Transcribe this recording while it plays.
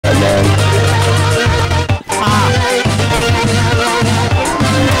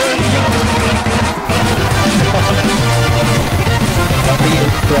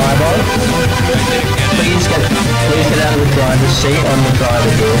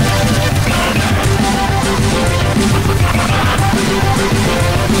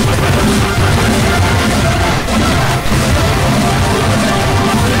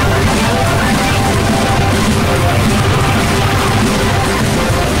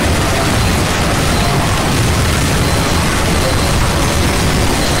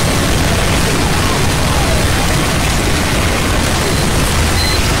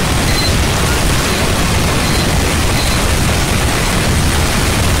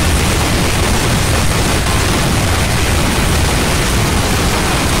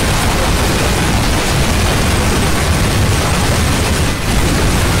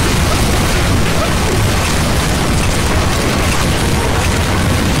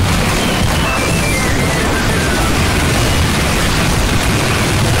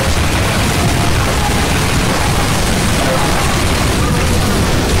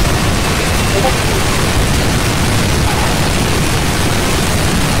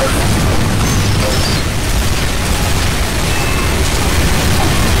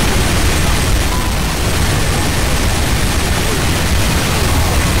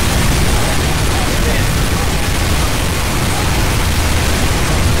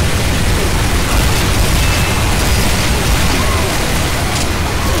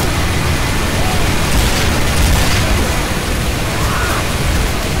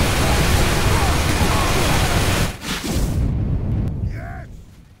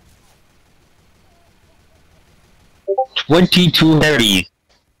2230.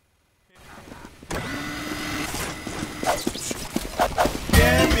 That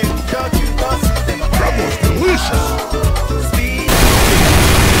was delicious!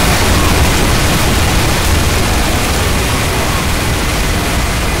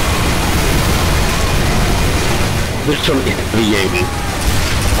 Literally created.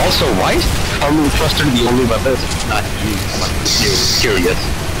 Also, why is Armor Thruster the only weapon that's not used? I'm curious.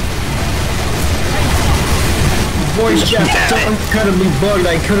 Voice chat so incredibly bugged,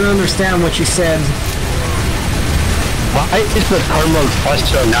 I couldn't understand what you said. Why is the Thermal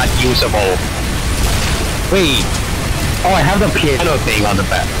Thruster not usable? Wait. Oh, I have the piano thing on the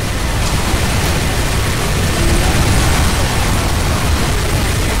back.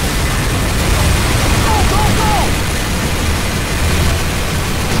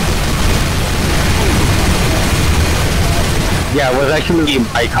 Yeah, it was actually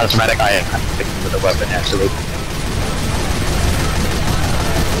my cosmetic item with the weapon, actually.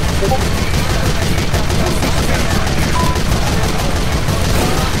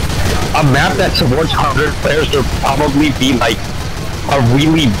 A map that supports 100 players would probably be like a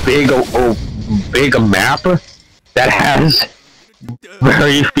really big map that has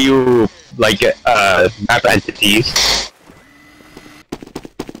very few like map entities.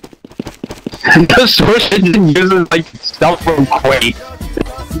 The source engine uses like stuff from Quake.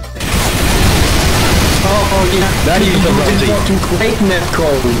 Oh yeah, that uses fucking Quake net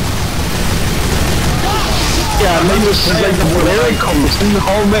code. Yeah, and then just like where it comes, and the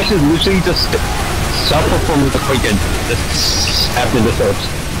whole mess is literally just suffer from the Quake engine, just after the source.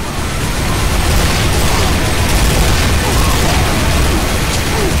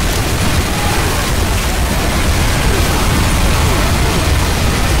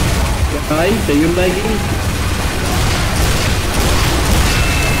 Guys, are you lagging?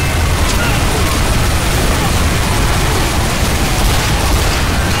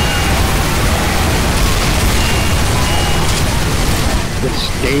 Just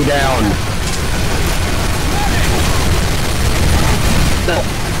stay down. No.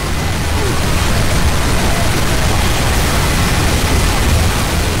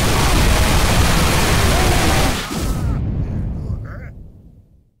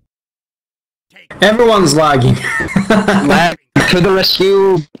 Everyone's lagging. Lag to the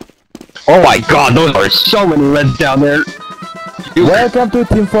rescue. Oh my god, those are so many reds down there. Welcome to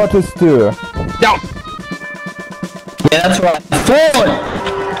Team Fortress 2. Down. Yeah, that's what I thought!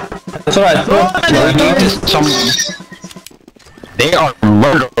 That's what I thought! They are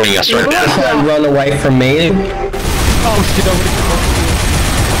murdering us right now. Should I run away from me? Oh shit,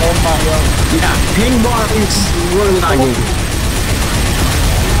 oh my god. Yeah, ping bars were lagging.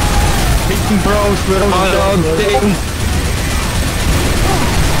 Ping bros, little thing.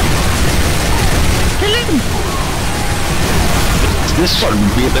 Kill him! Is this what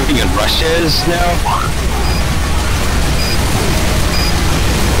we living in Russia is now?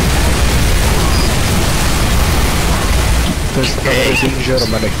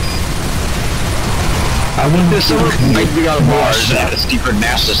 Germany. I want this might be on Mars and a steeper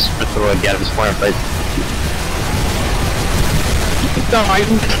NASA throw again at this point, but no,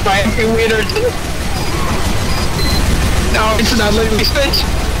 I'm winner. No, it's not letting me switch.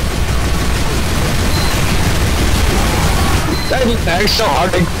 It's so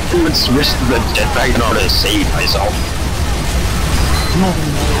hard to switch to the jetpack in order to save myself.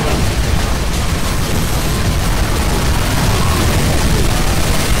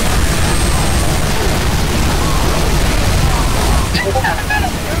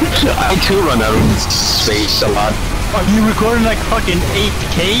 I too run out of space a lot. Are you recording like fucking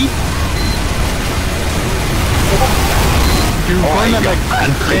 8K? If you're recording at like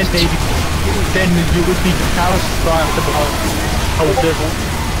 1080, then you would be catastrophic about how little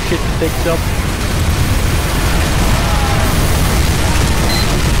shit it takes up.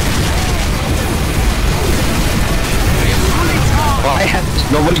 Why has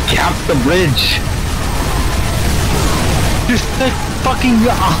nobody capped the bridge? There's like fucking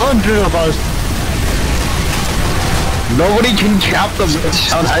 100 of us. Nobody can cap the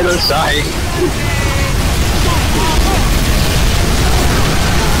bridge on either side.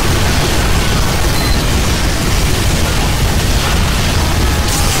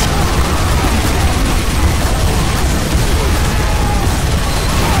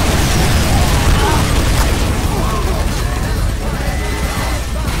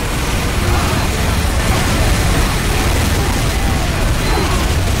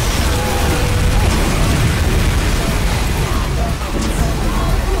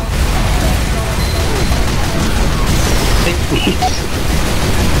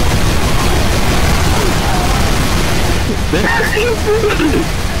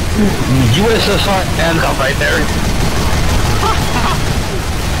 USSR handcuff right there.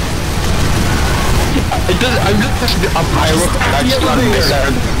 I'm just a pirate actually on the side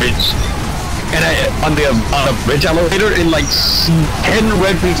of the bridge. And on the bridge elevator, in like 10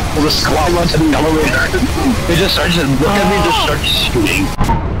 red people just climb onto the elevator. They just start to look at me and just start shooting.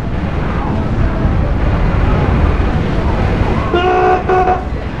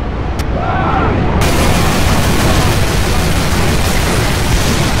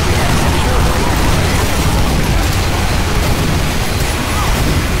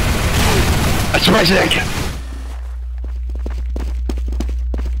 President!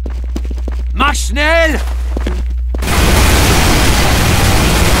 Mach schnell!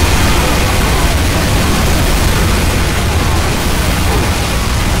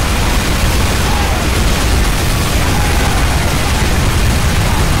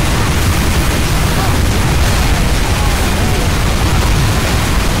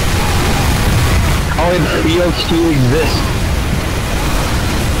 How it feels to exist.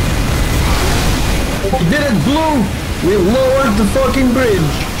 We did it, Blue! We lowered the fucking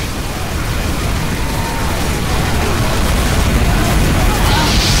bridge!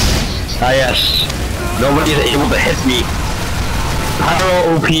 Ah yes. Nobody is able to hit me.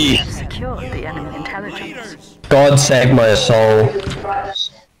 Pyro OP. Secure the enemy intelligence. God save my soul.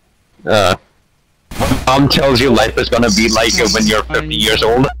 Mom tells you life is gonna be like when you're 50 years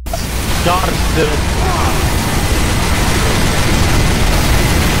old. God,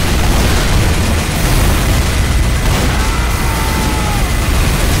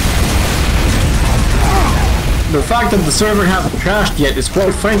 The fact that the server hasn't crashed yet is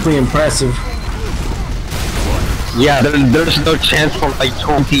quite frankly impressive. Yeah, there's no chance for like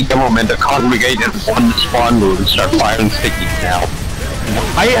 20 demo men to congregate in one spawn move and start firing stickies now.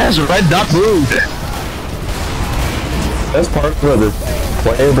 I has red dot moved. That's part of the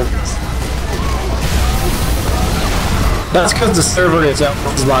playable. That's because the server itself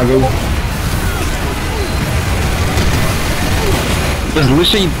is lagging. There's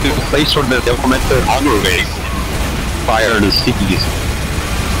literally the place where they implemented congregating fire the stickies.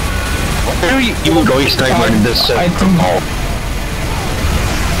 Where are you even going sniper in this call?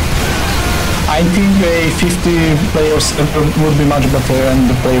 I think a 50 players would be much better and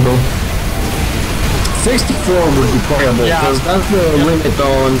playable. 64 would be playable, because that's the limit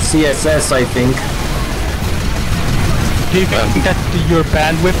on CSS, I think. do you think that your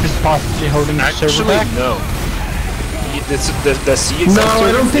bandwidth is possibly holding the server back? No. The C No,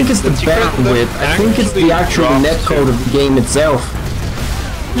 I don't think it's the bandwidth. I think it's the actual netcode of the game itself.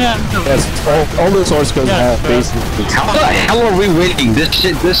 Yeah. Yes, all the source codes have basically. How the hell are we waiting?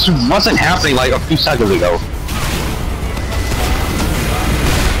 This wasn't happening like a few seconds ago.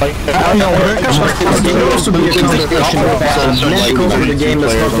 I don't know, there's supposed to be a combination of netcode for the game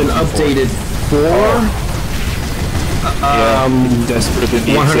that's not been updated for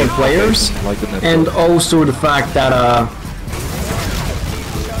 100 players, and also the fact that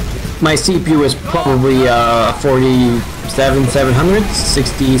my CPU is probably 4700,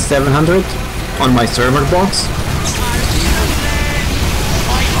 6700 on my server box.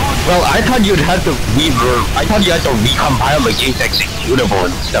 Well, I thought you'd have to recompile the game's executable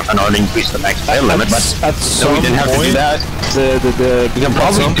and stuff in order to increase the max time limit, but at no, we didn't have to do that. You can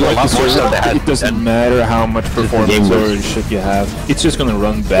probably do a lot more stuff that it doesn't matter how much performance or shit you have. It's just gonna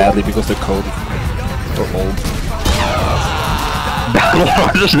run badly because the code are old.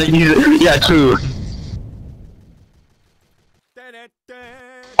 Yeah, true.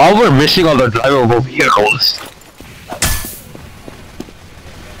 All we're missing are the drivable vehicles.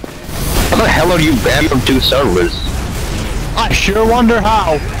 How the hell are you banned from 2 servers? I sure wonder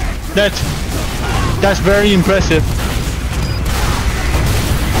how. That's very impressive.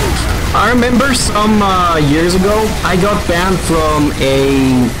 I remember some years ago, I got banned from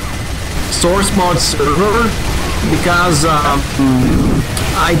a source mod server because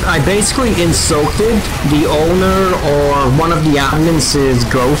I basically insulted the owner or one of the admins'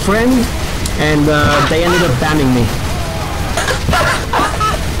 girlfriend, and they ended up banning me.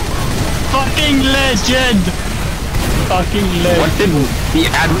 Fucking legend! Fucking legend. What did the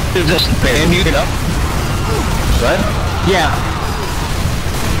admin just ban you up? What? Yeah.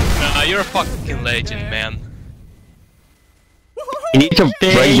 You're a fucking legend, man. You need to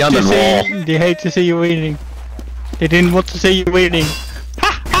break down the wall. They hate to see you winning. They didn't want to see you winning.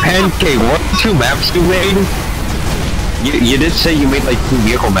 Pancake, what 2 maps you made? You did say you made like 2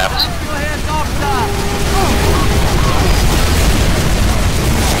 vehicle maps.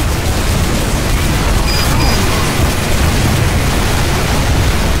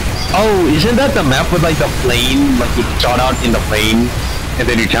 Oh, isn't that the map with like the plane? Like you shot out in the plane, and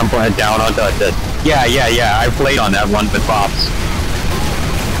then you jump head down onto the... Yeah, I played on that one with Pops.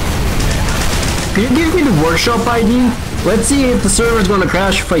 Can you give me the workshop ID? Let's see if the server's gonna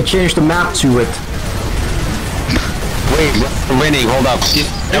crash if I change the map to it. Wait, we're winning, hold up.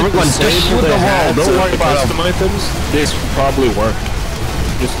 Everyone just shoot the wall, don't worry about custom items. This probably worked.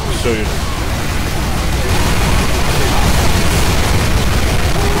 Just so you know.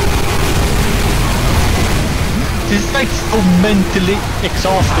 This is like so mentally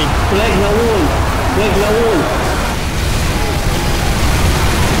exhausting. Leg na wall! Leg na wall!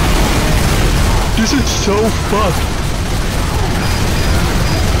 This is so fucked.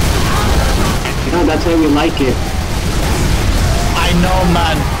 No, that's how we like it. I know,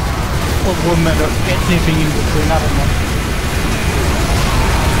 man. Or woman or anything in between, I don't know.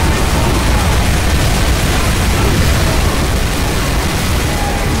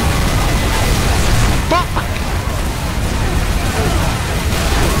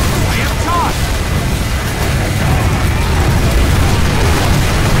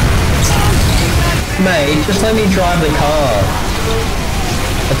 Mate, just let me drive the car.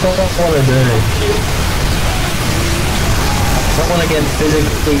 That's all I want to do. I don't want to get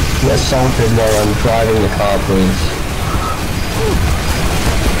physically assaulted while I'm driving the car, please.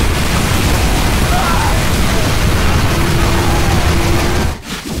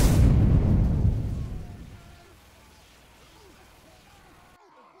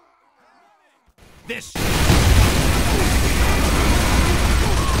 This